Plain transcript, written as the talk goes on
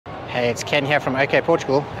Hey, it's Ken here from OK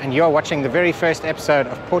Portugal, and you're watching the very first episode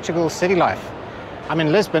of Portugal City Life. I'm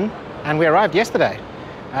in Lisbon, and we arrived yesterday.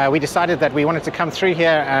 We decided that we wanted to come through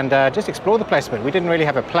here and just explore the place a bit. We didn't really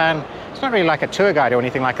have a plan. It's not really like a tour guide or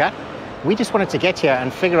anything like that. We just wanted to get here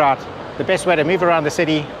and figure out the best way to move around the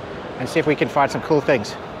city and see if we can find some cool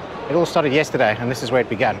things. It all started yesterday, and this is where it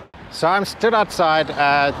began. So I'm stood outside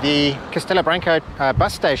the Castelo Branco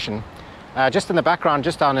bus station. Just in the background,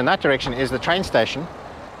 just down in that direction, is the train station.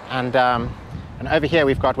 And over here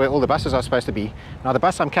we've got where all the buses are supposed to be. Now the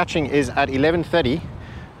bus I'm catching is at 11:30,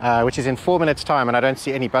 which is in 4 minutes time, and I don't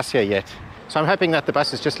see any bus here yet. So I'm hoping that the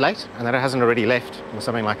bus is just late and that it hasn't already left or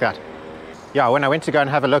something like that. Yeah, when I went to go and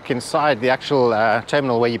have a look inside the actual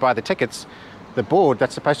terminal where you buy the tickets, the board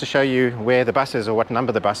that's supposed to show you where the bus is or what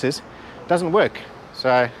number the bus is doesn't work.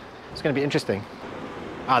 So it's going to be interesting.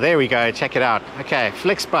 Ah, there we go, check it out. Okay,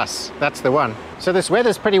 Flixbus, that's the one. So this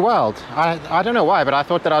weather's pretty wild. I don't know why, but I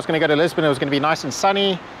thought that I was going to go to Lisbon, it was going to be nice and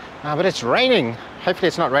sunny, but it's raining. Hopefully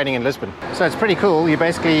it's not raining in Lisbon. So it's pretty cool. You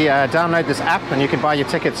basically download this app and you can buy your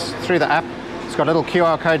tickets through the app. It's got a little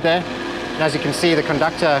QR code there. And as you can see, the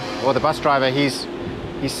conductor or the bus driver, he's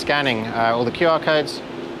scanning all the QR codes,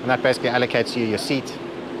 and that basically allocates you your seat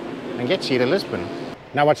and gets you to Lisbon.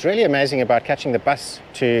 Now what's really amazing about catching the bus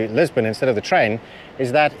to Lisbon instead of the train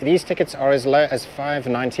is that these tickets are as low as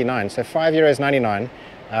 €5.99, so €5.99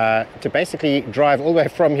 to basically drive all the way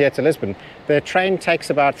from here to Lisbon. The train takes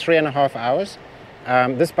about 3.5 hours.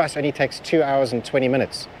 This bus only takes 2 hours and 20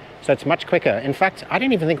 minutes, so it's much quicker. In fact, I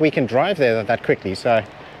don't even think we can drive there that quickly, so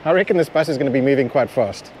I reckon this bus is going to be moving quite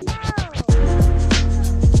fast.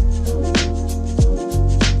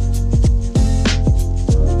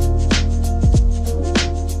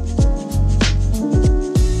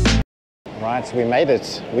 Right, so we made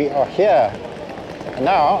it. We are here. And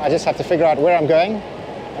now I just have to figure out where I'm going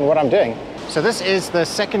and what I'm doing. So this is the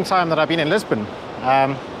second time that I've been in Lisbon.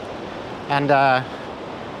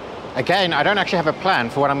 Again, I don't actually have a plan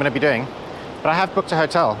for what I'm going to be doing, but I have booked a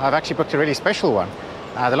hotel. I've actually booked a really special one.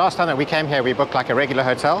 The last time that we came here, we booked like a regular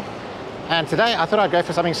hotel. And today I thought I'd go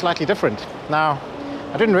for something slightly different. Now,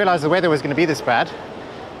 I didn't realize the weather was going to be this bad,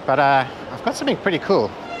 but I've got something pretty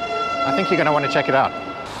cool. I think you're going to want to check it out.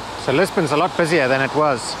 So Lisbon's a lot busier than it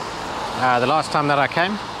was the last time that I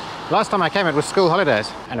came. Last time I came, it was school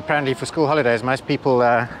holidays. And apparently for school holidays, most people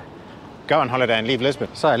go on holiday and leave Lisbon.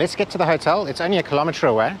 So let's get to the hotel. It's only 1 kilometer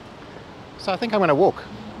away. So I think I'm going to walk.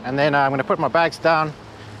 And then I'm going to put my bags down.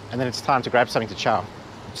 And then it's time to grab something to chow.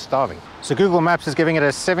 I'm starving. So Google Maps is giving it a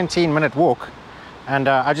 17-minute walk. And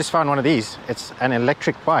I just found one of these. It's an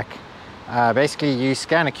electric bike. Basically, you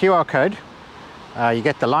scan a QR code. You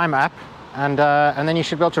get the Lime app. And then you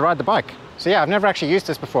should be able to ride the bike. So yeah, I've never actually used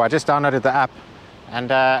this before. I just downloaded the app, and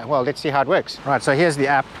well, let's see how it works. Right, so here's the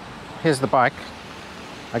app, here's the bike.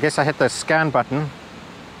 I guess I hit the scan button.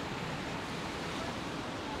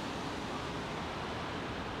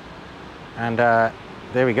 And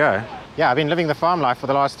there we go. Yeah, I've been living the farm life for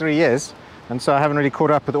the last 3 years, and so I haven't really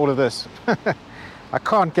caught up with all of this. I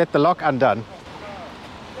can't get the lock undone.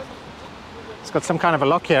 It's got some kind of a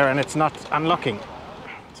lock here, and it's not unlocking.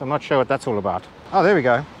 So I'm not sure what that's all about. Oh, there we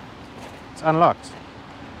go. It's unlocked.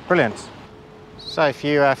 Brilliant. So if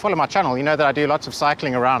you follow my channel, you know that I do lots of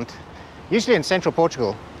cycling around, usually in central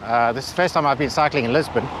Portugal. This is the first time I've been cycling in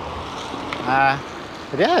Lisbon.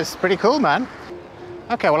 But yeah, it's pretty cool, man.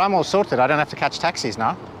 Okay, well, I'm all sorted. I don't have to catch taxis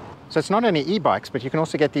now. So it's not only e-bikes, but you can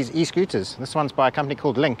also get these e-scooters. This one's by a company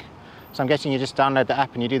called Link. So I'm guessing you just download the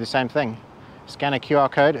app and you do the same thing. Scan a QR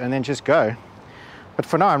code and then just go. But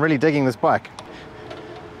for now, I'm really digging this bike.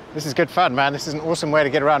 This is good fun, man. This is an awesome way to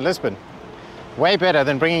get around Lisbon. Way better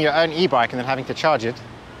than bringing your own e-bike and then having to charge it.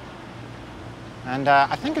 And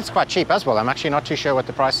I think it's quite cheap as well. I'm actually not too sure what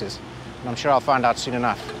the price is, and I'm sure I'll find out soon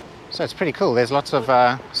enough. So it's pretty cool. There's lots of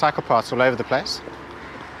cycle paths all over the place.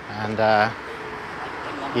 And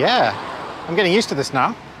yeah, I'm getting used to this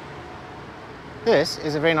now. This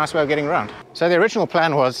is a very nice way of getting around. So the original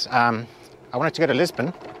plan was I wanted to go to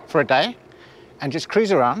Lisbon for a day and just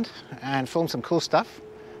cruise around and film some cool stuff.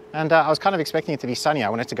 And I was kind of expecting it to be sunny. I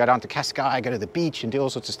wanted to go down to Cascais, go to the beach and do all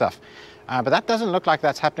sorts of stuff. But that doesn't look like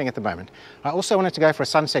that's happening at the moment. I also wanted to go for a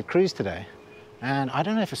sunset cruise today. And I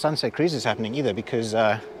don't know if a sunset cruise is happening either because,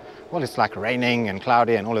 well, it's like raining and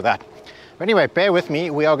cloudy and all of that. But anyway, bear with me.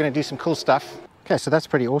 We are going to do some cool stuff. Okay, so that's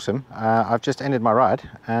pretty awesome. I've just ended my ride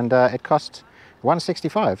and it cost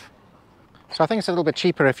 $1.65. So I think it's a little bit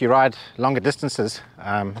cheaper if you ride longer distances.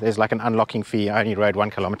 There's like an unlocking fee. I only rode 1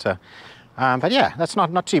 kilometer. But yeah, that's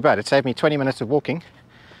not too bad. It saved me 20 minutes of walking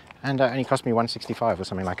and only cost me $1.65 or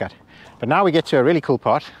something like that. But now we get to a really cool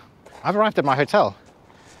part. I've arrived at my hotel.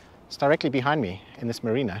 It's directly behind me in this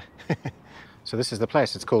marina. So this is the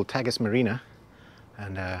place. It's called Tagus Marina,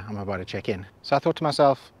 and I'm about to check in. So I thought to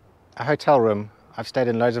myself, a hotel room. I've stayed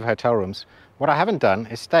in loads of hotel rooms. What I haven't done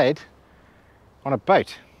is stayed on a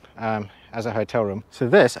boat as a hotel room. So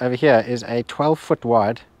this over here is a 12-foot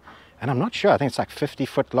wide, and I'm not sure, I think it's like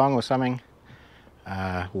 50-foot long or something,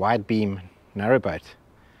 wide beam narrowboat.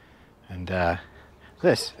 And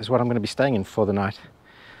this is what I'm going to be staying in for the night.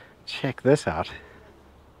 Check this out.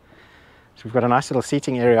 So we've got a nice little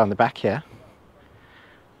seating area on the back here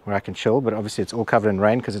where I can chill, but obviously it's all covered in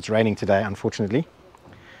rain because it's raining today, unfortunately.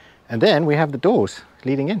 And then we have the doors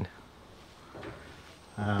leading in.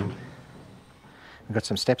 We've got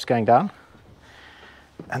some steps going down.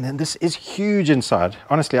 And then this is huge inside.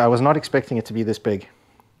 Honestly, I was not expecting it to be this big.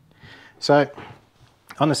 So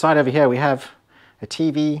on the side over here, we have a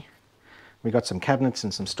TV. We've got some cabinets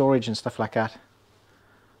and some storage and stuff like that.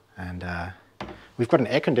 And we've got an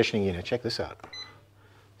air conditioning unit. Check this out.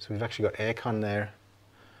 So we've actually got aircon there.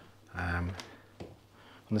 On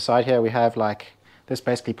the side here, we have like, this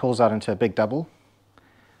basically pulls out into a big double.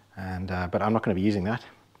 And but I'm not going to be using that.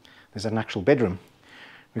 There's an actual bedroom.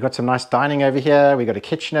 We've got some nice dining over here. We've got a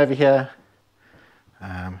kitchen over here.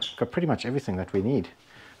 We've got pretty much everything that we need.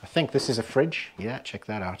 I think this is a fridge. Yeah, check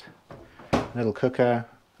that out. A little cooker,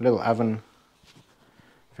 a little oven.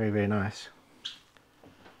 Very, very nice.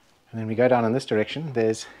 And then we go down in this direction.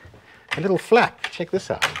 There's a little flap. Check this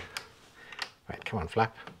out. Wait, come on,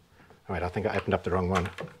 flap. Oh, wait, I think I opened up the wrong one.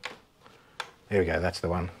 There we go, that's the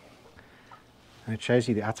one. And it shows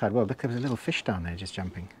you the outside world. Look, there's a little fish down there just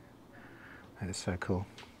jumping. That is so cool.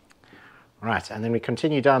 Right, and then we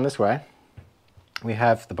continue down this way. We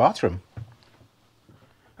have the bathroom.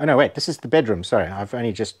 Oh no, wait, this is the bedroom. Sorry, I've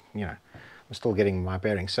only just, I'm still getting my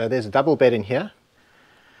bearings. So there's a double bed in here.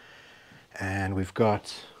 And we've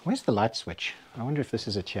got, where's the light switch? I wonder if this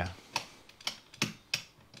is it here.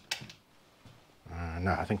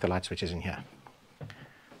 No, I think the light switch is in here.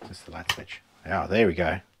 This is the light switch. Oh, there we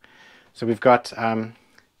go. So we've got a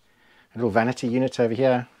little vanity unit over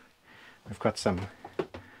here. We've got some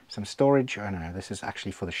storage. Oh no, this is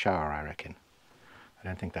actually for the shower, I reckon. I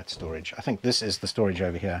don't think that's storage. I think this is the storage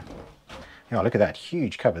over here. Yeah, look at that,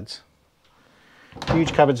 huge cupboards.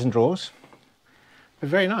 Huge cupboards and drawers. But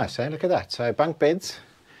very nice, eh? Look at that. So bunk beds.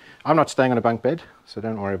 I'm not staying on a bunk bed, so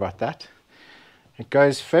don't worry about that. It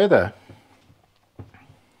goes further.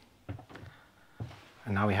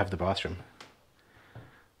 And now we have the bathroom.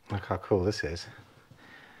 Look how cool this is.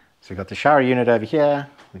 So we've got the shower unit over here,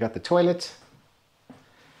 we've got the toilet,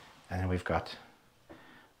 and then we've got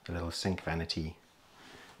the little sink vanity.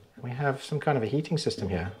 We have some kind of a heating system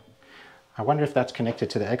here. I wonder if that's connected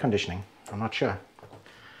to the air conditioning. I'm not sure.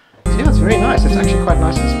 So yeah, it's very nice. It's actually quite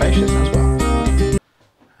nice and spacious as well.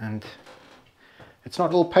 And it's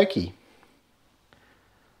not all pokey.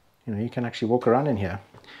 You can actually walk around in here.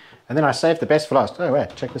 And then I saved the best for last. Oh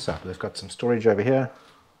wait, check this out. They've got some storage over here.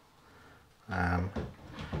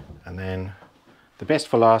 And then the best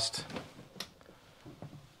for last,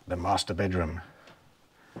 the master bedroom.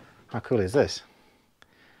 How cool is this?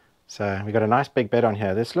 So we got a nice big bed on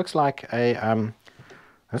here. This looks like a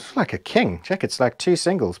king. Check, it's like two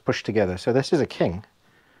singles pushed together. So this is a king,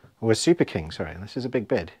 or a super king, sorry. This is a big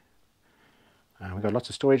bed. We've got lots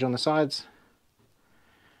of storage on the sides.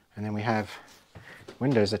 And then we have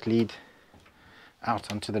windows that lead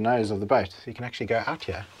out onto the nose of the boat. So you can actually go out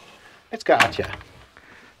here. Let's go out here.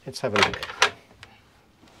 Let's have a look.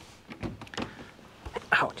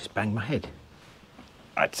 Ow, I just banged my head.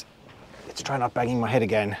 Right, let's try not banging my head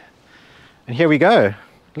again. And here we go.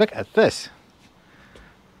 Look at this.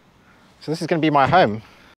 So this is going to be my home.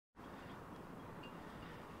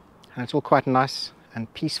 And it's all quite nice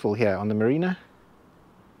and peaceful here on the marina.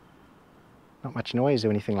 Not much noise or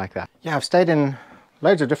anything like that. Yeah, I've stayed in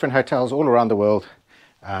loads of different hotels all around the world.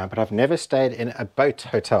 But I've never stayed in a boat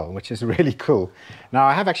hotel, which is really cool. Now,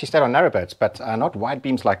 I have actually stayed on narrowboats, but not wide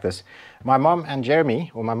beams like this. My mom and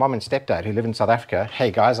Jeremy, or my mom and stepdad, who live in South Africa,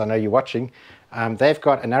 hey guys, I know you're watching, they've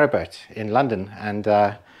got a narrowboat in London. And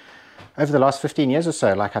over the last 15 years or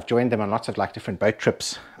so, like I've joined them on lots of like different boat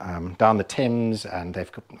trips down the Thames, and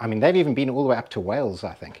they've even been all the way up to Wales,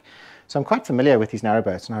 I think. So I'm quite familiar with these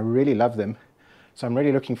narrowboats, and I really love them. So I'm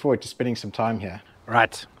really looking forward to spending some time here.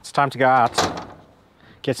 Right, it's time to go out.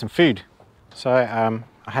 Get some food. So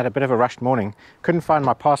I had a bit of a rushed morning. Couldn't find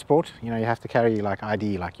my passport. You have to carry like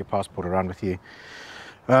ID, like your passport around with you.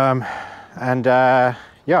 Yeah,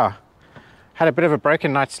 had a bit of a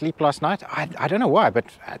broken night's sleep last night. I don't know why, but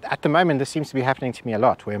at the moment this seems to be happening to me a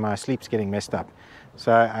lot, where my sleep's getting messed up.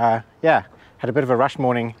 So yeah, had a bit of a rush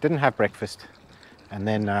morning, didn't have breakfast, and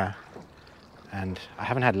then and I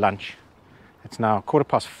haven't had lunch. It's now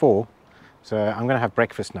 4:15, so I'm going to have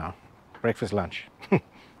breakfast now. Breakfast, lunch.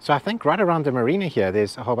 So I think right around the marina here,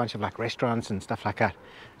 there's a whole bunch of like restaurants and stuff like that.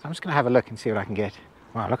 So I'm just going to have a look and see what I can get.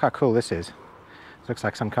 Wow, look how cool this is. It looks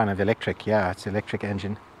like some kind of electric. Yeah, it's an electric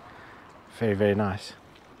engine. Very, very nice.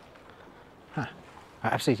 Huh. I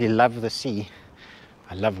absolutely love the sea.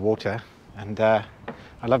 I love water, and I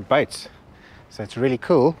love boats. So it's really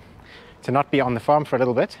cool to not be on the farm for a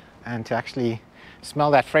little bit and to actually smell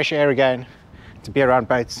that fresh air again, to be around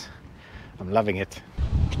boats. I'm loving it.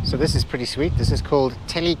 So this is pretty sweet. This is called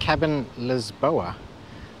Telecabin Lisboa.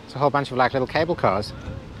 It's a whole bunch of like little cable cars,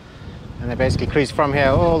 and they basically cruise from here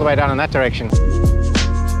all the way down in that direction.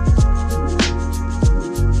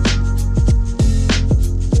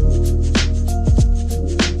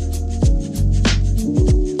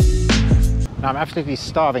 Now I'm absolutely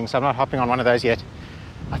starving, so I'm not hopping on one of those yet.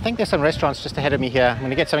 I think there's some restaurants just ahead of me here. I'm going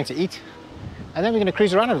to get something to eat, and then we're going to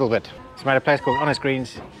cruise around a little bit. So I'm at a place called Honest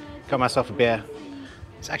Greens. Got myself a beer.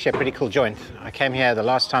 It's actually a pretty cool joint. I came here the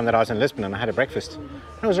last time that I was in Lisbon and I had a breakfast.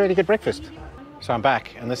 It was a really good breakfast. So I'm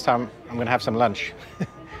back, and this time I'm going to have some lunch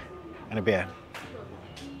and a beer.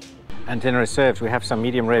 And dinner is served. We have some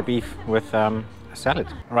medium rare beef with a salad.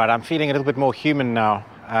 All right, I'm feeling a little bit more human now.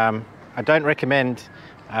 I don't recommend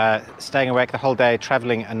staying awake the whole day,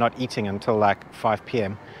 traveling and not eating until like 5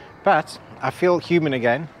 p.m. But I feel human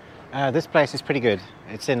again. This place is pretty good.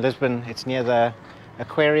 It's in Lisbon. It's near the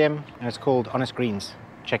aquarium, and it's called Honest Greens.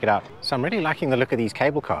 Check it out. So I'm really liking the look of these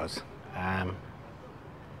cable cars. I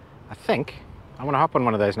think I want to hop on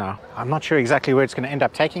one of those now. I'm not sure exactly where it's going to end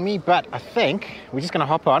up taking me, but I think we're just going to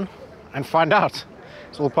hop on and find out.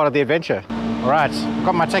 It's all part of the adventure. All right, I've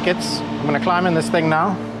got my tickets. I'm going to climb in this thing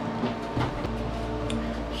now.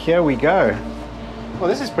 Here we go. Well,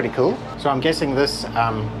 this is pretty cool. So I'm guessing this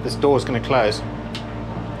this door is going to close.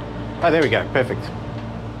 Oh, there we go. Perfect.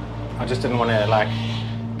 I just didn't want to like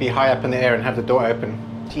be high up in the air and have the door open.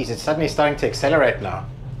 Geez, it's suddenly starting to accelerate now.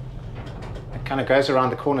 It kind of goes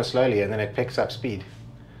around the corner slowly and then it picks up speed.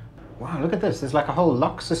 Wow, look at this. There's like a whole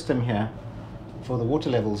lock system here for the water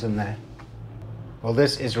levels in there. Well,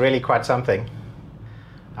 this is really quite something.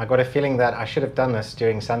 I got a feeling that I should have done this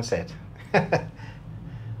during sunset.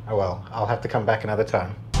 Oh well, I'll have to come back another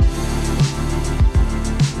time.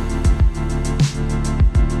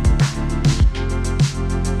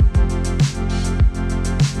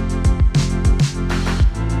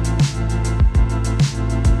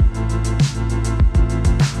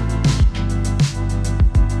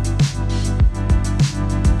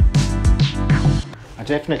 I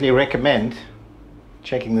definitely recommend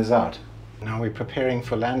checking this out. Now we're preparing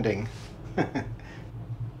for landing.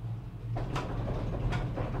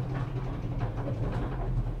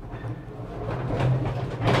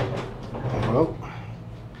 Well,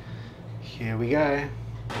 here we go.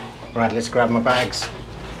 Right, let's grab my bags.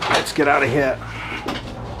 Let's get out of here.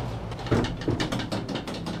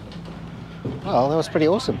 Well, that was pretty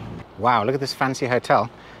awesome. Wow, look at this fancy hotel.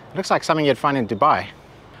 It looks like something you'd find in Dubai.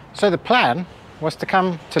 So the plan was to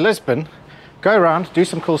come to Lisbon, go around, do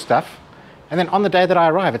some cool stuff, and then on the day that I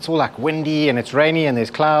arrive, it's all like windy and it's rainy and there's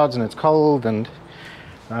clouds and it's cold and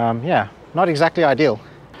yeah, not exactly ideal.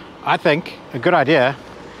 I think a good idea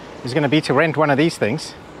is going to be to rent one of these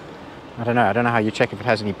things. I don't know how you check if it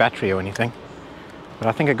has any battery or anything, but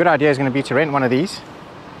I think a good idea is going to be to rent one of these.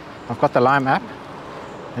 I've got the Lime app,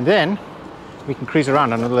 and then we can cruise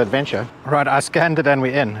around on a little adventure. Right, I scanned it and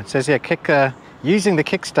we're in. It says here, using the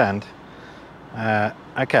kickstand.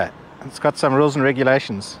 Okay, it's got some rules and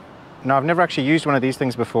regulations. Now, I've never actually used one of these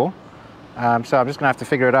things before, so I'm just going to have to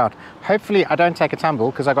figure it out. Hopefully I don't take a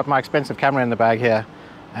tumble, because I got my expensive camera in the bag here,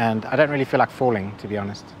 and I don't really feel like falling, to be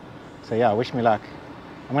honest. So yeah, wish me luck.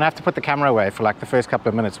 I'm going to have to put the camera away for like the first couple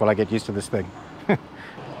of minutes while I get used to this thing.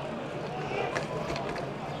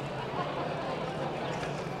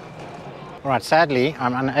 All right, sadly,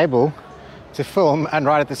 I'm unable to film and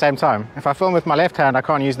ride at the same time. If I film with my left hand, I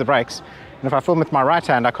can't use the brakes. And if I film with my right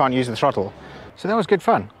hand, I can't use the throttle. So that was good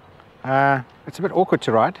fun. It's a bit awkward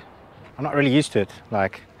to ride. I'm not really used to it.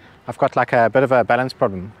 Like, I've got like a bit of a balance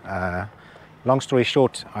problem. Long story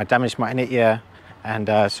short, I damaged my inner ear.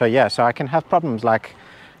 And so yeah, so I can have problems like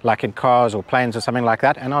in cars or planes or something like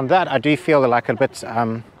that. And on that, I do feel like a bit,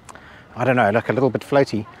 I don't know, like a little bit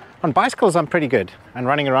floaty. On bicycles, I'm pretty good. And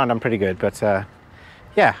running around, I'm pretty good. But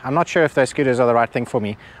yeah, I'm not sure if those scooters are the right thing for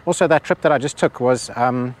me. Also, that trip that I just took was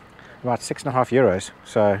about €6.50.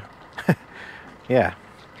 So yeah,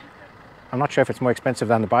 I'm not sure if it's more expensive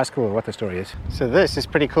than the bicycle or what the story is. So this is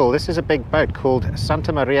pretty cool. This is a big boat called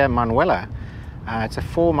Santa Maria Manuela. It's a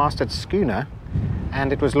 4-masted schooner,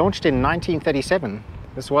 and it was launched in 1937.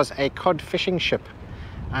 This was a cod fishing ship,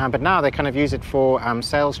 but now they kind of use it for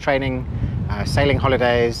sales training, sailing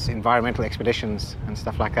holidays, environmental expeditions and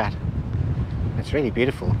stuff like that. It's really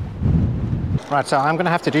beautiful. Right, so I'm going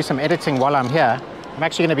to have to do some editing while I'm here. I'm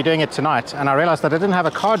actually going to be doing it tonight, and I realized that I didn't have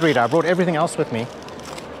a card reader. I brought everything else with me.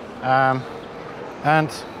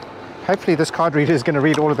 And hopefully this card reader is going to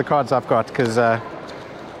read all of the cards I've got, because I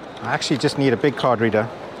actually just need a big card reader.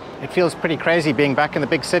 It feels pretty crazy being back in the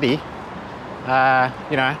big city.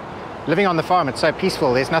 You know, living on the farm, it's so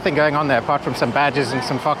peaceful. There's nothing going on there apart from some badgers and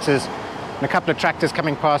some foxes and a couple of tractors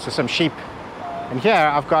coming past with some sheep. And here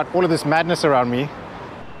I've got all of this madness around me.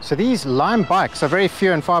 So these Lime bikes are very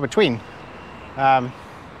few and far between.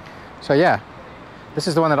 So yeah, this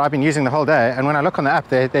is the one that I've been using the whole day, and when I look on the app,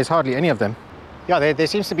 there's hardly any of them. Yeah, there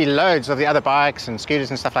seems to be loads of the other bikes and scooters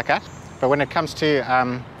and stuff like that, but when it comes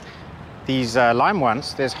to these Lime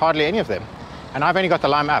ones, there's hardly any of them. And I've only got the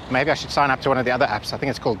Lime app. Maybe I should sign up to one of the other apps. I think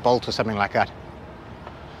it's called Bolt or something like that.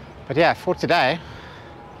 But yeah, for today,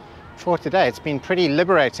 it's been pretty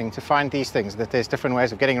liberating to find these things, that there's different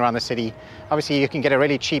ways of getting around the city. Obviously, you can get a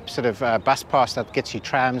really cheap sort of bus pass that gets you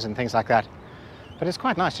trams and things like that. But it's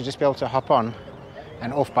quite nice to just be able to hop on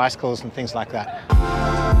and off bicycles and things like that.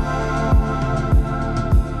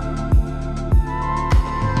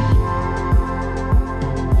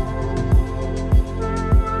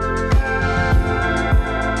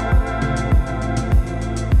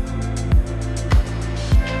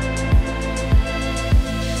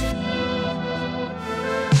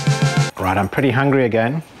 Right, I'm pretty hungry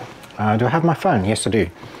again. Do I have my phone? Yes, I do.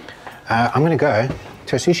 I'm going to go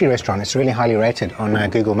to a sushi restaurant. It's really highly rated on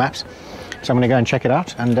Google Maps. So I'm going to go and check it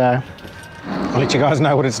out, and I'll let you guys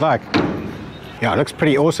know what it's like. Yeah, it looks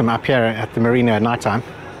pretty awesome up here at the marina at night time.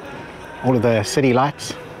 All of the city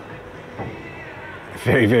lights.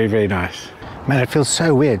 Very, very, very nice. Man, it feels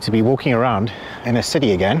so weird to be walking around in a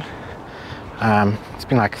city again. It's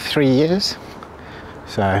been like 3 years.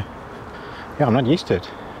 So, yeah, I'm not used to it.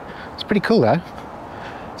 It's pretty cool though.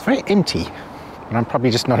 It's very empty, but I'm probably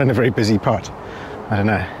just not in a very busy part. I don't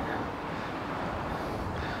know.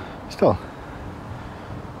 Still,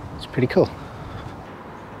 it's pretty cool.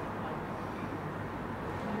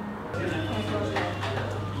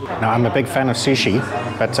 Now, I'm a big fan of sushi,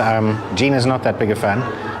 but Gina's not that big a fan,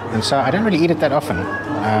 and so I don't really eat it that often.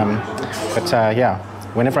 Yeah,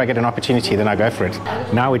 whenever I get an opportunity, then I go for it.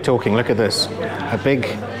 Now we're talking. Look at this. A big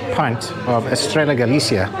pint of Estrella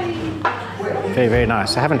Galicia. Very, very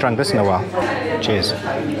nice. I haven't drunk this in a while. Cheers.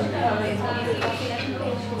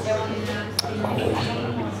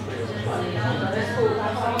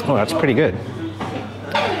 Oh, that's pretty good.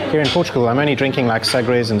 Here in Portugal, I'm only drinking like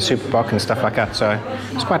Sagres and Superboc and stuff like that, so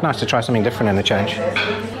it's quite nice to try something different in the change.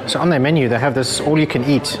 So on their menu, they have this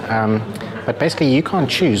all-you-can-eat, but basically you can't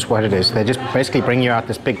choose what it is. They just basically bring you out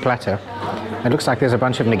this big platter. It looks like there's a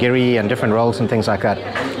bunch of nigiri and different rolls and things like that,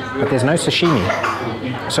 but there's no sashimi.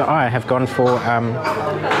 So I have gone for,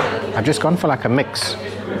 I've just gone for like a mix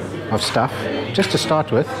of stuff, just to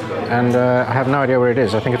start with, and I have no idea where it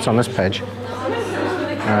is. I think it's on this page.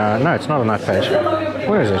 No, it's not on that page.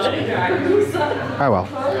 Where is it? Oh well,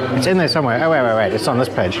 it's in there somewhere. Oh wait, it's on this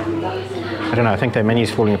page. I don't know, I think their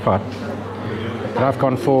menu's falling apart. But I've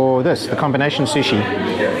gone for this, the combination sushi.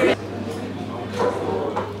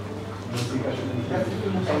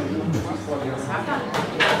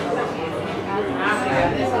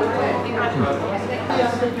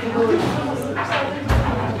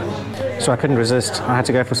 So I couldn't resist, I had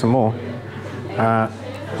to go for some more.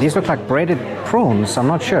 These look like breaded prawns, I'm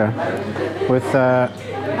not sure, with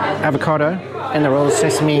avocado in the roll,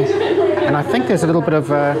 sesame, and I think there's a little bit of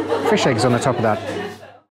fish eggs on the top of that.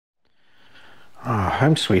 Ah,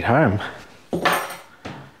 home sweet home.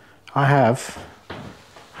 I have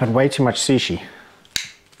had way too much sushi.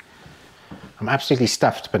 I'm absolutely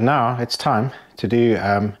stuffed, but now it's time to do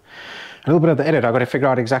a little bit of the edit. I've got to figure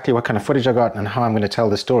out exactly what kind of footage I got and how I'm going to tell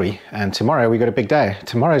the story. And tomorrow we got a big day.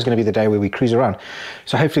 Tomorrow is going to be the day where we cruise around.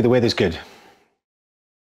 So hopefully the weather's good.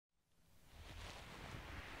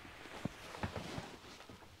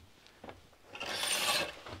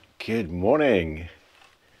 Good morning.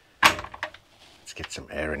 Let's get some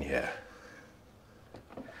air in here.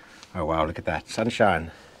 Oh wow, look at that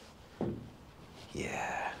sunshine.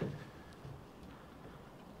 Yeah.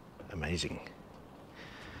 Amazing.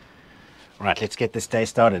 All right, let's get this day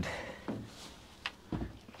started.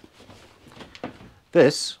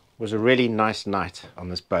 This was a really nice night on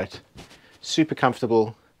this boat. Super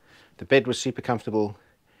comfortable. The bed was super comfortable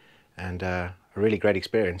and a really great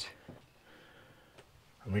experience.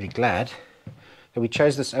 I'm really glad that we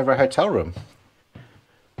chose this over a hotel room.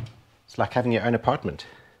 It's like having your own apartment.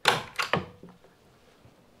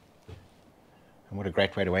 And what a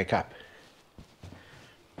great way to wake up.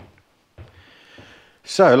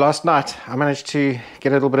 So last night I managed to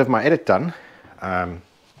get a little bit of my edit done. I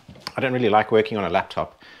don't really like working on a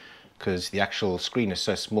laptop because the actual screen is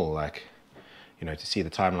so small, like, you know, to see the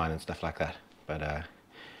timeline and stuff like that. But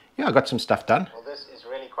yeah, I got some stuff done. Well, this is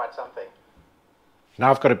really quite something. Now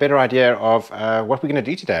I've got a better idea of what we're going to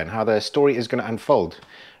do today and how the story is going to unfold.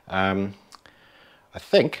 I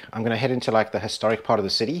think I'm going to head into like the historic part of the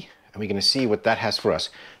city, and we're going to see what that has for us.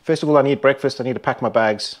 First of all, I need breakfast, I need to pack my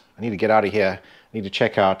bags, I need to get out of here, I need to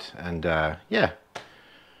check out, and yeah,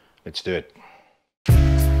 let's do it.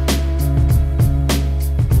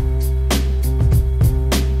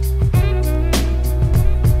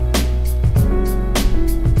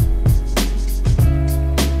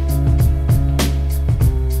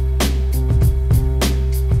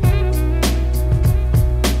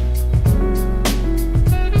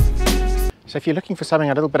 So if you're looking for something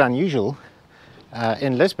a little bit unusual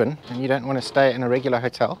in Lisbon and you don't want to stay in a regular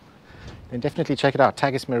hotel, then definitely check it out,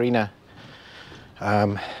 Tagus Marina.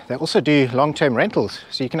 They also do long-term rentals,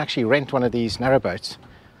 so you can actually rent one of these narrowboats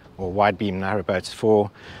or wide beam narrowboats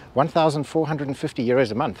for 1,450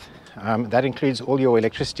 euros a month. That includes all your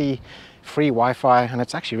electricity, free Wi-Fi, and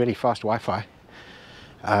it's actually really fast Wi-Fi.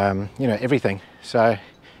 You know, everything. So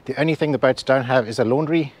the only thing the boats don't have is a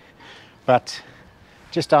laundry, but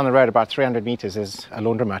just down the road about 300 meters is a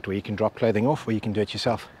laundromat where you can drop clothing off, or you can do it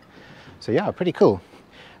yourself. So yeah, pretty cool.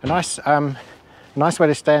 A nice way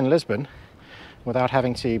to stay in Lisbon without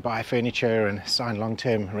having to buy furniture and sign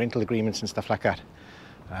long-term rental agreements and stuff like that.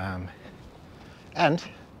 And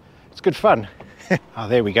it's good fun. Oh,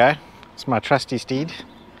 there we go. It's my trusty steed.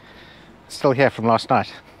 It's still here from last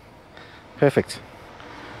night. Perfect.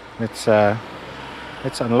 Let's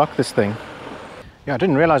unlock this thing. Yeah, I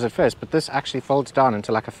didn't realize at first, but this actually folds down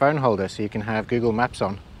into like a phone holder, so you can have Google Maps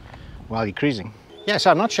on while you're cruising. Yeah,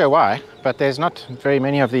 so I'm not sure why, but there's not very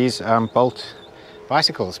many of these Bolt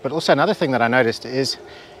bicycles. But also another thing that I noticed is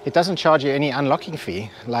it doesn't charge you any unlocking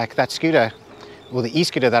fee. Like that scooter, or the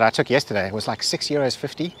e-scooter that I took yesterday, was like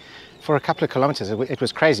 €6.50 for a couple of kilometers. It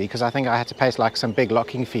was crazy because I think I had to pay like some big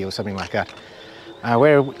locking fee or something like that.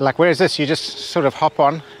 Whereas this, you just sort of hop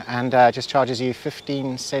on and just charges you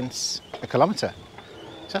 15 cents a kilometer.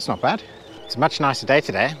 So that's not bad. It's a much nicer day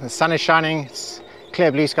today. The sun is shining, it's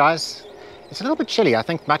clear blue skies. It's a little bit chilly. I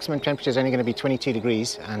think maximum temperature is only going to be 22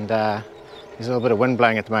 degrees, and there's a little bit of wind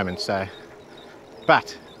blowing at the moment.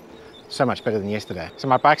 But so much better than yesterday. So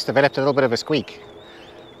my bike's developed a little bit of a squeak.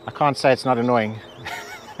 I can't say it's not annoying.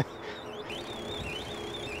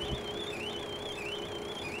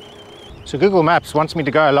 So Google Maps wants me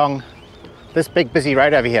to go along this big busy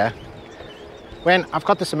road over here when I've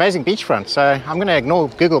got this amazing beachfront. So I'm going to ignore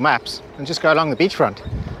Google Maps and just go along the beachfront.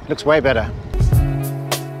 It looks way better.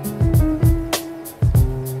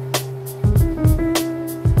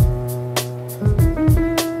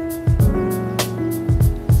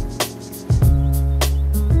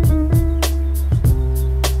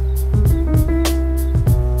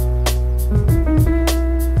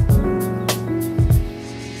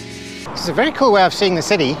 It's a very cool way of seeing the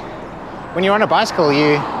city. When you're on a bicycle,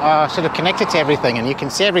 you are sort of connected to everything, and you can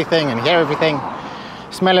see everything and hear everything,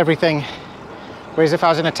 smell everything. Whereas if I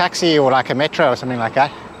was in a taxi or like a metro or something like that,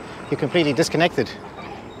 you're completely disconnected.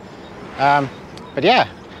 But yeah,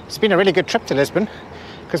 it's been a really good trip to Lisbon,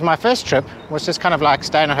 because my first trip was just kind of like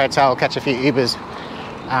stay in a hotel, catch a few Ubers.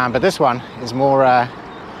 But this one is more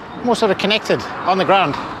sort of connected, on the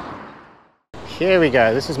ground. Here we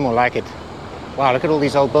go, this is more like it. Wow, look at all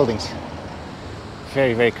these old buildings.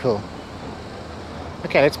 Very, very cool.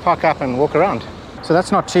 Okay, let's park up and walk around. So that's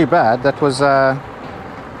not too bad. That was only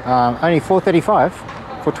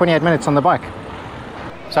 $4.35 for 28 minutes on the bike.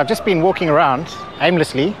 So I've just been walking around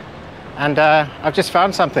aimlessly, and I've just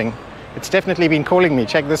found something. It's definitely been calling me.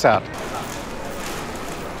 Check this out.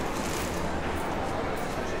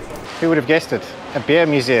 Who would have guessed it? A beer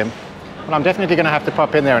museum. Well, I'm definitely going to have to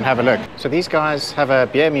pop in there and have a look. So these guys have a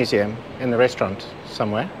beer museum in the restaurant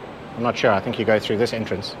somewhere. I'm not sure. I think you go through this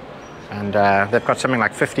entrance. And they've got something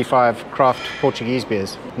like 55 craft Portuguese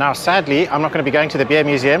beers. Now, sadly, I'm not going to be going to the beer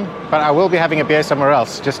museum, but I will be having a beer somewhere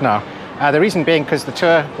else just now. The reason being because the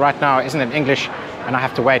tour right now isn't in English, and I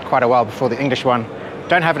have to wait quite a while before the English one.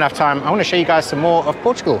 Don't have enough time. I want to show you guys some more of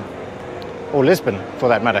Portugal, or Lisbon for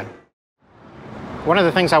that matter. One of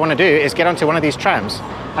the things I want to do is get onto one of these trams.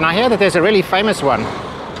 And I hear that there's a really famous one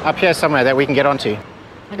up here somewhere that we can get onto.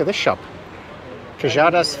 Look at this shop.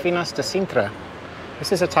 Trijadas Finas de Sintra.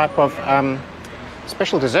 This is a type of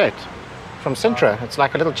special dessert from Sintra. It's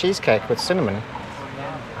like a little cheesecake with cinnamon.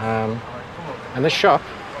 And this shop,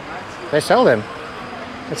 they sell them.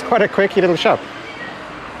 It's quite a quirky little shop.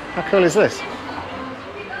 How cool is this?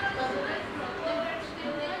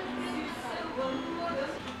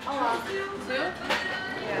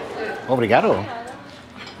 Obrigado.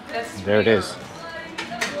 There it is.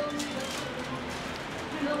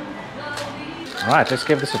 All right, let's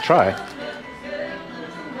give this a try.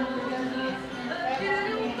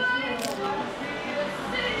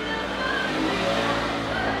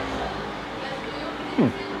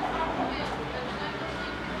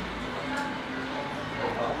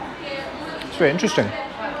 It's very interesting.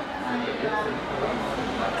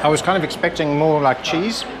 I was kind of expecting more like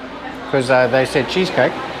cheese, because they said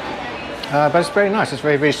cheesecake, but it's very nice. It's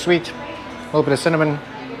very, very sweet, a little bit of cinnamon.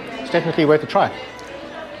 It's definitely worth a try.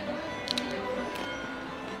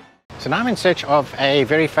 So now I'm in search of a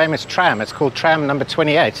very famous tram. It's called tram number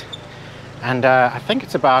 28, and I think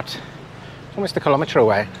it's about almost a kilometer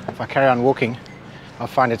away. If I carry on walking, I'll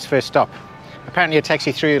find its first stop. Apparently it takes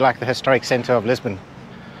you through like the historic center of Lisbon.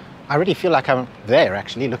 I really feel like I'm there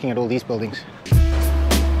actually, looking at all these buildings.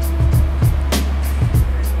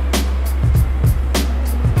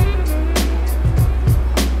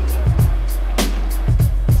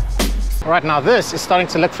 All right, now this is starting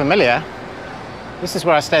to look familiar. This is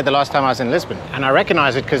where I stayed the last time I was in Lisbon, and I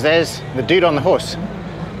recognize it because there's the dude on the horse,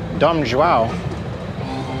 Dom João.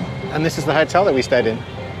 And this is the hotel that we stayed in,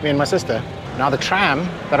 me and my sister. Now the tram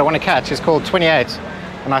that I want to catch is called 28,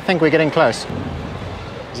 and I think we're getting close.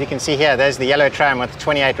 As you can see here, there's the yellow tram with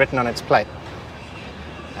 28 written on its plate.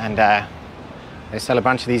 And they sell a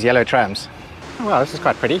bunch of these yellow trams. Oh, wow, this is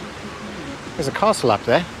quite pretty. There's a castle up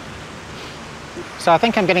there. So I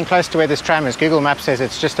think I'm getting close to where this tram is. Google Maps says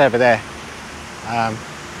it's just over there.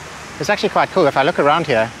 It's actually quite cool. If I look around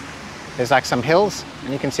here, there's like some hills,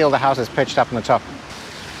 and you can see all the houses perched up on the top.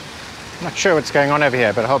 I'm not sure what's going on over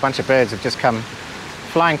here, but a whole bunch of birds have just come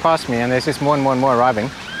flying past me, and there's just more and more and more arriving.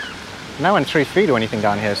 No one threw food or anything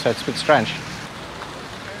down here, so it's a bit strange.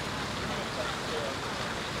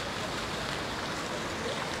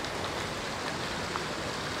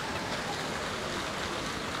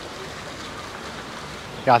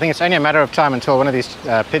 Yeah, I think it's only a matter of time until one of these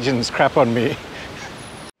pigeons crap on me.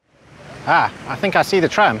 Ah, I think I see the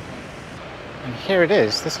tram. And here it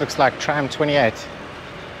is. This looks like tram 28.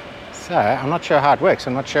 So I'm not sure how it works.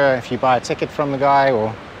 I'm not sure if you buy a ticket from the guy or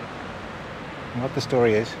what the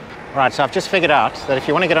story is. Right, so I've just figured out that if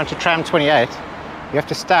you want to get onto tram 28, you have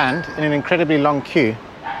to stand in an incredibly long queue.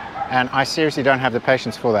 And I seriously don't have the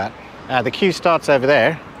patience for that. The queue starts over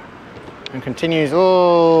there and continues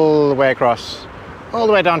all the way across, all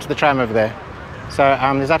the way down to the tram over there. So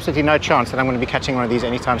there's absolutely no chance that I'm going to be catching one of these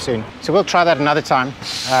anytime soon. So we'll try that another time.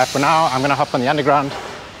 For now, I'm going to hop on the underground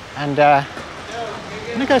and I'm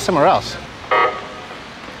going to go somewhere else.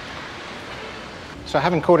 So I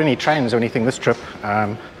haven't caught any trains or anything this trip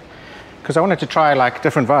because I wanted to try like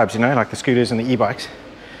different vibes, you know, like the scooters and the e-bikes.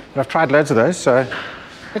 But I've tried loads of those, so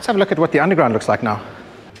let's have a look at what the underground looks like now.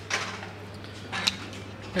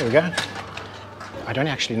 There we go. I don't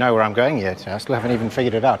actually know where I'm going yet. I still haven't even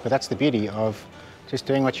figured it out, but that's the beauty of just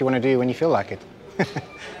doing what you want to do when you feel like it.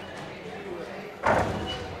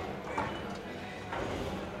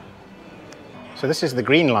 So this is the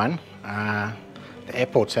green line. The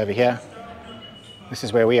airport's over here. This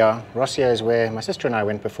is where we are. Rossio is where my sister and I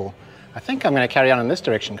went before. I think I'm going to carry on in this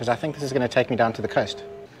direction because I think this is going to take me down to the coast.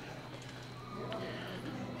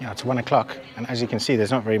 Yeah, it's 1 o'clock, and as you can see,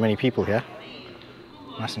 there's not very many people here.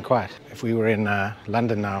 Nice and quiet. If we were in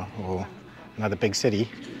London now, or another big city,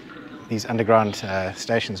 these underground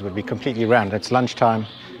stations would be completely rammed. It's lunchtime,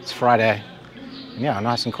 it's Friday, and yeah,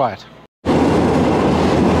 nice and quiet.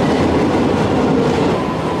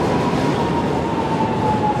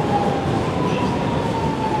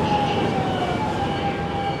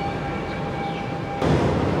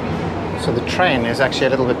 So the train is actually a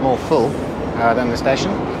little bit more full than the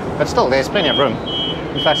station, but still there's plenty of room.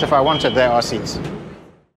 In fact, if I wanted, there are seats.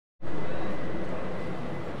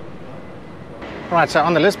 Right, so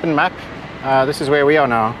on the Lisbon map, this is where we are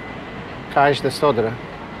now, Cais da Sodra.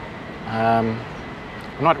 I'm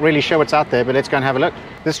not really sure what's out there, but let's go and have a look.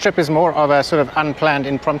 This trip is more of a sort of unplanned,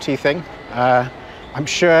 impromptu thing. I'm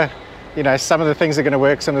sure, you know, some of the things are going to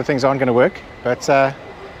work, some of the things aren't going to work, but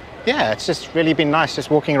yeah, it's just really been nice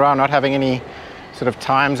just walking around, not having any sort of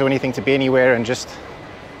times or anything to be anywhere, and just,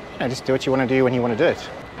 you know, just do what you want to do when you want to do it.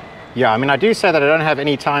 Yeah, I mean, I do say that I don't have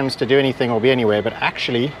any times to do anything or be anywhere, but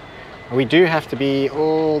actually, we do have to be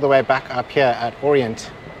all the way back up here at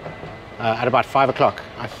Orient at about 5 o'clock.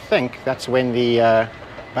 I think that's when the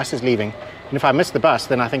bus is leaving. And if I miss the bus,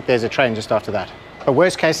 then I think there's a train just after that. But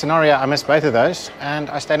worst case scenario, I miss both of those and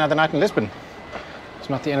I stay another night in Lisbon. It's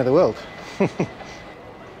not the end of the world.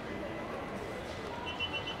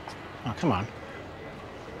 Come on.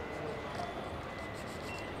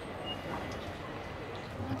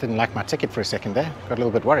 I didn't like my ticket for a second there. Got a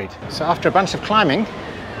little bit worried. So after a bunch of climbing,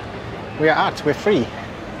 we are out. We're free.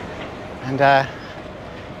 And yeah,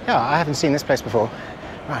 I haven't seen this place before.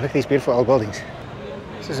 Wow, look at these beautiful old buildings.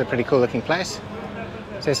 This is a pretty cool looking place.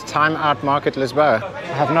 It says Time Out Market Lisboa.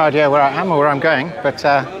 I have no idea where I am or where I'm going, but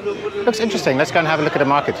it looks interesting. Let's go and have a look at a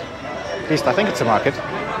market. At least I think it's a market.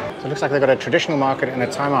 So it looks like they've got a traditional market and a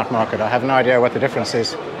time out market. I have no idea what the difference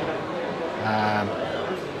is. Okay,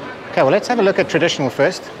 well, let's have a look at traditional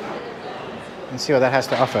first and see what that has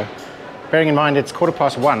to offer. Bearing in mind it's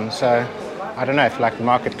 1:15, so I don't know if like the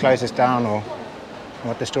market closes down or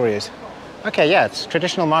what the story is. Okay, yeah, it's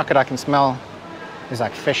traditional market. I can smell there's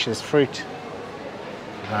like fish, there's fruit.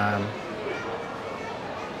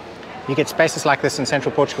 You get spaces like this in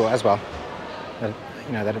central Portugal as well,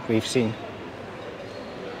 that we've seen.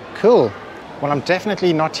 Cool. Well, I'm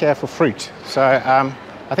definitely not here for fruit. So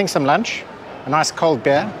I think some lunch, a nice cold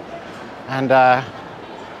beer, and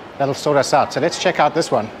that'll sort us out. So let's check out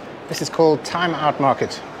this one. This is called Time Out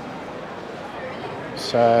Market.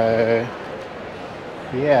 So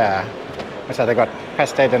yeah, what's that? They got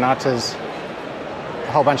pastel de natas,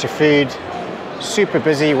 a whole bunch of food, super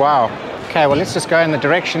busy. Wow. Okay, well, let's just go in the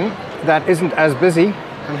direction that isn't as busy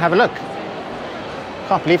and have a look.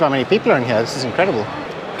 Can't believe how many people are in here. This is incredible.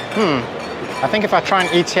 I think if I try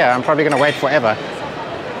and eat here, I'm probably going to wait forever.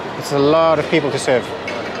 It's a lot of people to serve.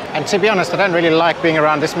 And to be honest, I don't really like being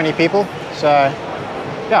around this many people. So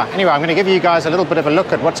yeah, anyway, I'm going to give you guys a little bit of a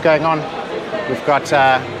look at what's going on. We've got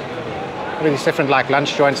all these different like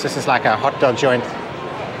lunch joints. This is like a hot dog joint.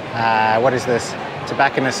 What is this?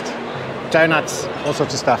 Tobacconist, donuts, all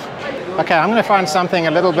sorts of stuff. Okay, I'm going to find something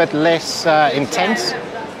a little bit less intense,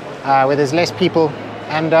 where there's less people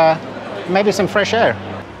and maybe some fresh air.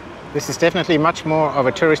 This is definitely much more of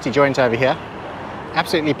a touristy joint over here.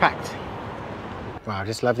 Absolutely packed. Wow, I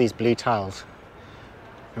just love these blue tiles.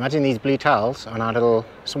 Imagine these blue tiles on our little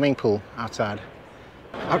swimming pool outside.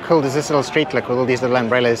 How cool does this little street look with all these little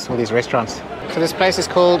umbrellas, all these restaurants? So this place is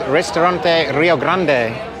called Restaurante Rio Grande.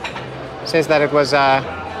 It says that it was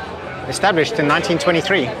established in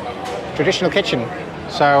 1923. Traditional kitchen.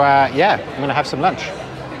 So yeah, I'm going to have some lunch.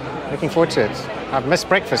 Looking forward to it. I've missed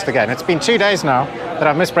breakfast again. It's been 2 days now that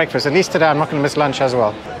I've missed breakfast. At least today I'm not going to miss lunch as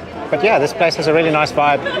well. But yeah, this place has a really nice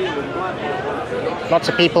vibe. Lots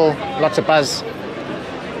of people, lots of buzz.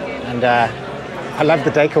 And I love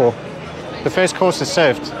the decor. The first course is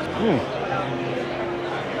served.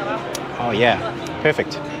 Oh yeah,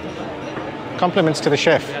 perfect. Compliments to the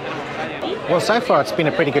chef. Well, so far it's been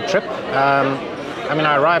a pretty good trip. I mean,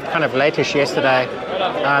 I arrived kind of late-ish yesterday,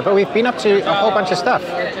 but we've been up to a whole bunch of stuff.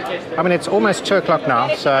 I mean, it's almost 2 o'clock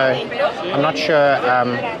now, so I'm not sure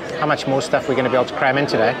how much more stuff we're going to be able to cram in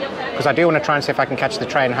today, because I do want to try and see if I can catch the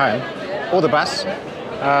train home or the bus.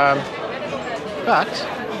 But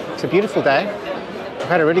it's a beautiful day. I've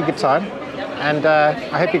had a really good time, and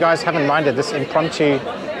I hope you guys haven't minded this impromptu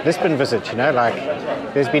Lisbon visit. You know, like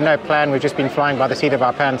there's been no plan. We've just been flying by the seat of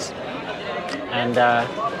our pants, and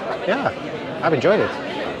yeah, I've enjoyed it.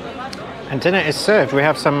 And dinner is served. We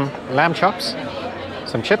have some lamb chops,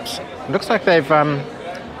 some chips. It looks like they've,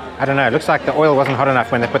 I don't know, it looks like the oil wasn't hot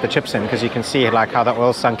enough when they put the chips in, because you can see like how the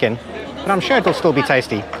oil's sunk in. But I'm sure it'll still be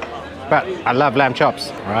tasty. But I love lamb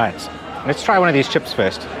chops. All right, let's try one of these chips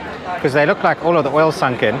first, because they look like all of the oil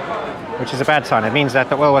sunk in, which is a bad sign. It means that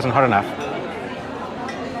the oil wasn't hot enough.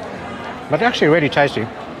 But they're actually really tasty.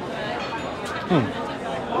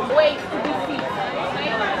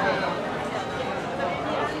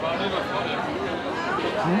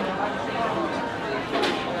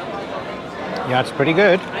 Yeah, it's pretty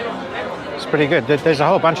good. It's pretty good. There's a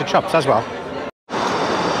whole bunch of chops as well.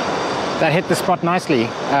 That hit the spot nicely.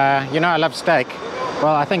 You know I love steak.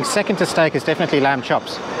 Well, I think second to steak is definitely lamb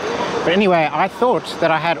chops. But anyway, I thought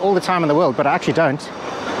that I had all the time in the world, but I actually don't.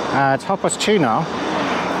 It's 2:30 now.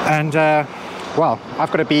 And, well, I've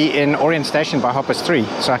got to be in Orient Station by 3:30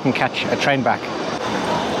 so I can catch a train back.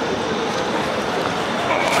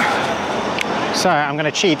 So I'm going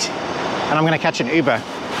to cheat and I'm going to catch an Uber.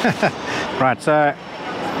 Right, so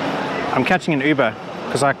I'm catching an Uber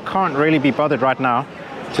because I can't really be bothered right now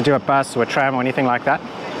to do a bus or a tram or anything like that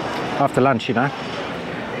after lunch, you know.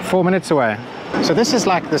 4 minutes away. So this is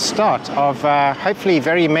like the start of hopefully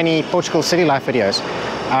very many Portugal City Life videos.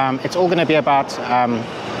 It's all going to be about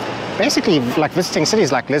basically like visiting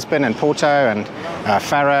cities like Lisbon and Porto and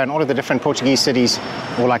Faro and all of the different Portuguese cities,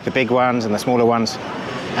 or like the big ones and the smaller ones,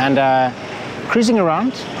 and cruising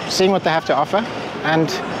around, seeing what they have to offer, and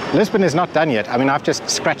Lisbon is not done yet. I mean, I've just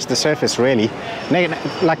scratched the surface, really.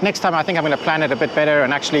 Like next time, I think I'm going to plan it a bit better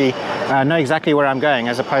and actually know exactly where I'm going,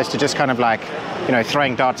 as opposed to just kind of like, you know,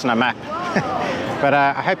 throwing darts on a map. But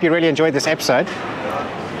I hope you really enjoyed this episode.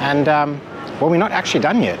 And, well, we're not actually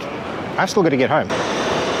done yet. I've still got to get home.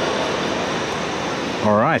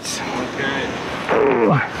 All right. Okay.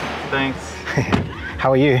 Thanks.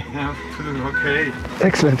 How are you? Yeah, okay.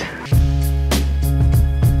 Excellent.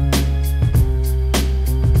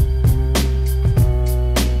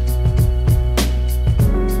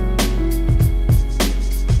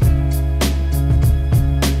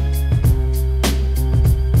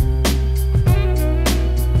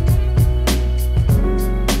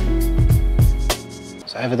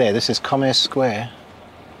 So over there, this is Commerce Square,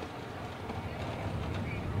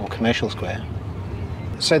 or Commercial Square.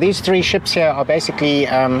 So these three ships here are basically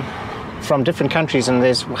from different countries, and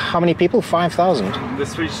there's how many people? 5,000? The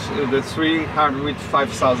three are with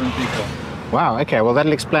 5,000 people. Wow, okay, well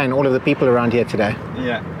that'll explain all of the people around here today.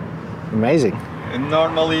 Yeah. Amazing. And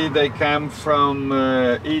normally they come from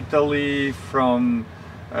Italy, from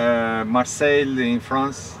Marseille in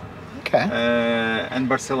France, Okay. and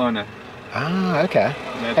Barcelona. Ah, okay.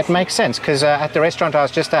 That makes sense, because at the restaurant I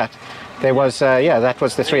was just at, there was, yeah, that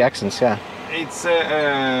was the three accents, yeah. It's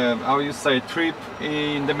how you say, trip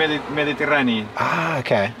in the Mediterranean. Ah,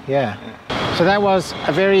 okay, yeah. So that was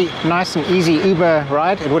a very nice and easy Uber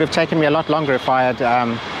ride. It would have taken me a lot longer if I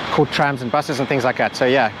had caught trams and buses and things like that, so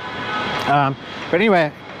yeah. But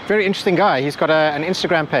anyway, very interesting guy. He's got an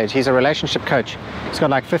Instagram page. He's a relationship coach. He's got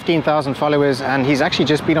like 15,000 followers, and he's actually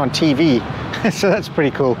just been on TV. So that's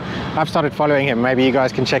pretty cool. I've started following him. Maybe you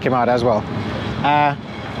guys can check him out as well. I'm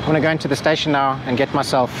going to go into the station now and get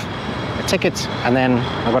myself a ticket, and then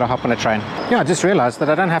I've got to hop on a train. Yeah, I just realized that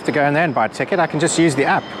I don't have to go in there and buy a ticket. I can just use the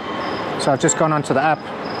app. So I've just gone onto the app,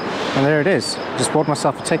 and there it is. Just bought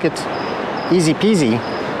myself a ticket. Easy peasy.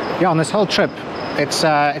 Yeah, on this whole trip, it's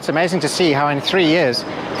amazing to see how in 3 years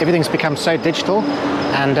everything's become so digital,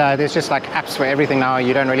 and there's just like apps for everything now.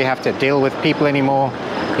 You don't really have to deal with people anymore.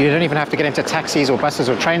 You don't even have to get into taxis or buses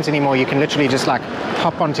or trains anymore. You can literally just like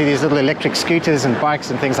hop onto these little electric scooters and bikes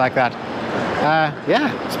and things like that.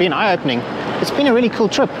 Yeah, it's been eye-opening. It's been a really cool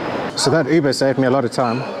trip. So that Uber saved me a lot of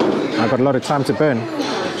time. I've got a lot of time to burn,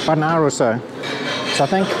 about an hour or so. So I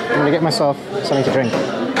think I'm going to get myself something to drink.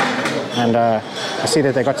 And I see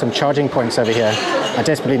that they got some charging points over here. I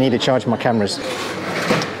desperately need to charge my cameras.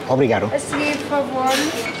 Obrigado.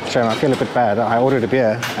 Shame, I feel a bit bad. I ordered a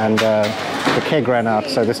beer and the keg ran out,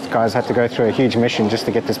 so this guy's had to go through a huge mission just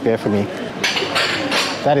to get this beer for me.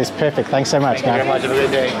 That is perfect. Thanks so much, man. Thank you very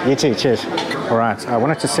much. Have a good day. You too. Cheers. All right. I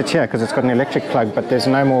wanted to sit here because it's got an electric plug, but there's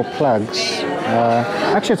no more plugs.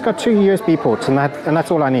 Actually, it's got 2 USB ports, and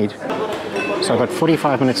that's all I need. So I've got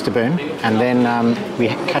 45 minutes to burn, and then we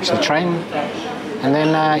catch the train, and then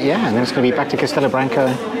yeah, and then it's going to be back to Castelo Branco,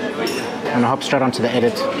 and I'll hop straight onto the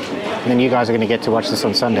edit, and then you guys are going to get to watch this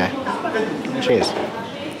on Sunday. Cheers.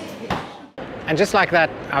 And just like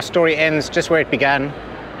that, our story ends just where it began.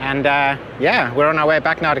 And yeah, we're on our way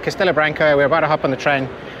back now to Castelo Branco. We're about to hop on the train.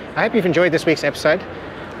 I hope you've enjoyed this week's episode.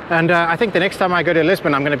 And I think the next time I go to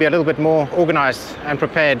Lisbon, I'm going to be a little bit more organized and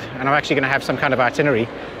prepared, and I'm actually going to have some kind of itinerary.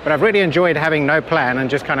 But I've really enjoyed having no plan and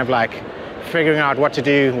just kind of like figuring out what to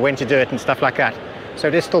do, when to do it and stuff like that. So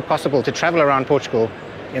it is still possible to travel around Portugal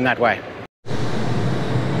in that way.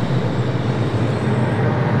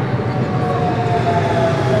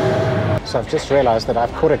 So I've just realized that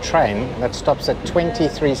I've caught a train that stops at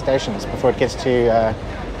 23 stations before it gets to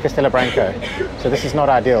Castelo Branco. So this is not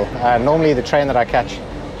ideal. Normally the train that I catch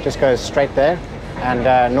just goes straight there,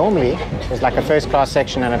 and normally there's like a first class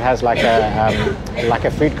section, and it has like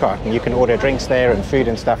a food cart, and you can order drinks there and food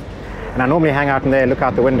and stuff. And I normally hang out in there, look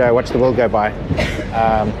out the window, watch the world go by.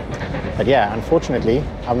 But yeah, unfortunately,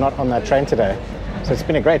 I'm not on that train today. So it's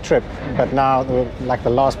been a great trip, but now like the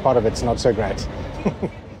last part of it's not so great.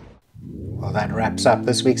 Well, that wraps up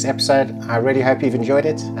this week's episode. I really hope you've enjoyed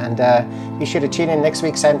it, and be sure to tune in next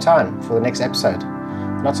week, same time, for the next episode.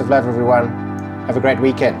 Lots of love, everyone. Have a great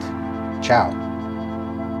weekend. Ciao.